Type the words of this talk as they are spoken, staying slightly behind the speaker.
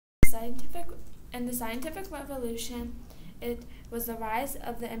the scientific revolution, it was the rise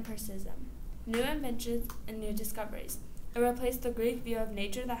of the empiricism, new inventions and new discoveries. It replaced the Greek view of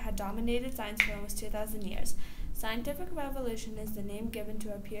nature that had dominated science for almost 2,000 years. Scientific revolution is the name given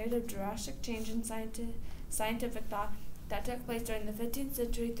to a period of drastic change in scientific thought that took place during the 15th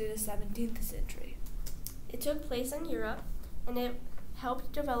century through the 17th century. It took place in Europe, and it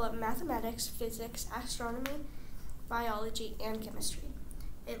helped develop mathematics, physics, astronomy, biology, and chemistry.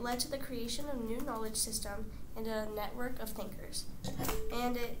 It led to the creation of a new knowledge system and a network of thinkers.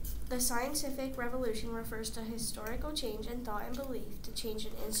 The scientific revolution refers to historical change in thought and belief to change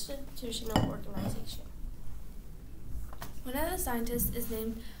an institutional organization. One of the scientists is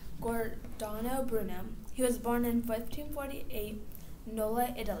named Giordano Bruno. He was born in 1548,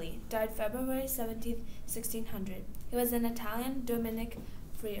 Nola, Italy, died February 17, 1600. He was an Italian Dominic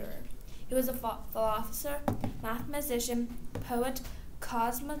friar. He was a philosopher, mathematician, poet,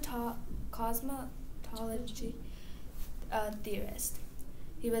 cosmology theorist.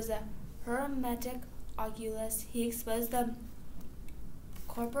 He was a hermetic oculist. He exposed the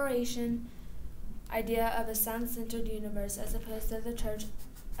corporation idea of a sun-centered universe as opposed to the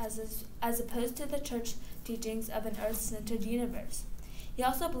church teachings of an earth-centered universe. He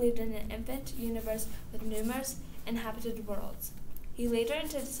also believed in an infinite universe with numerous inhabited worlds. He later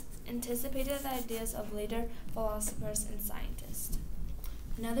anticipated the ideas of later philosophers and scientists.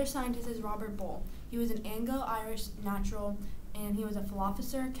 Another scientist is Robert Boyle. He was an Anglo-Irish natural, and he was a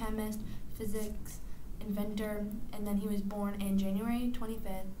philosopher, chemist, physics, inventor, and then he was born in January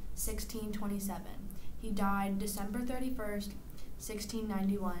 25th, 1627. He died December 31st,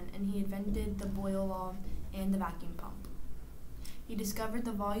 1691, and he invented the Boyle law and the vacuum pump. He discovered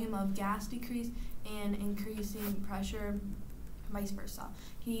the volume of gas decrease and increasing pressure, vice versa.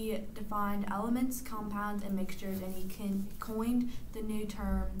 He defined elements, compounds, and mixtures, and he coined the new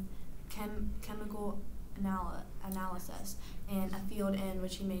term chemical analysis, and a field in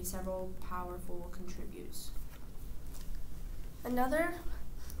which he made several powerful contributes. Another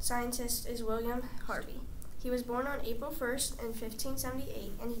scientist is William Harvey. He was born on April 1st in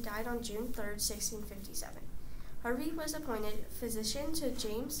 1578, and he died on June 3rd, 1657. Harvey was appointed physician to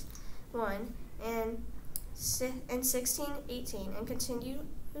James I in 1618 and continued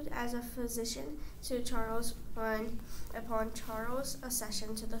as a physician to Charles I upon Charles'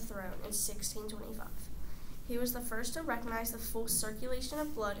 accession to the throne in 1625. He was the first to recognize the full circulation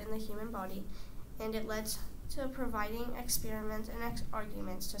of blood in the human body, and it led to providing experiments and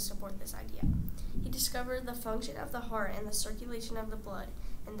arguments to support this idea. He discovered the function of the heart and the circulation of the blood,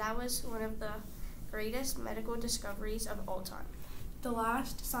 and that was one of the greatest medical discoveries of all time. The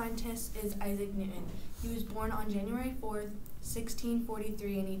last scientist is Isaac Newton. He was born on January 4th,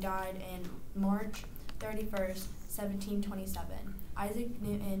 1643, and he died in March 31st, 1727. Isaac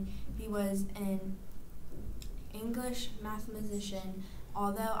Newton, he was an English mathematician.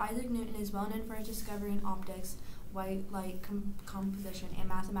 Although Isaac Newton is well known for his discovery in optics, white light composition, and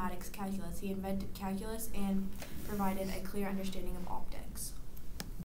mathematics calculus, he invented calculus and provided a clear understanding of optics.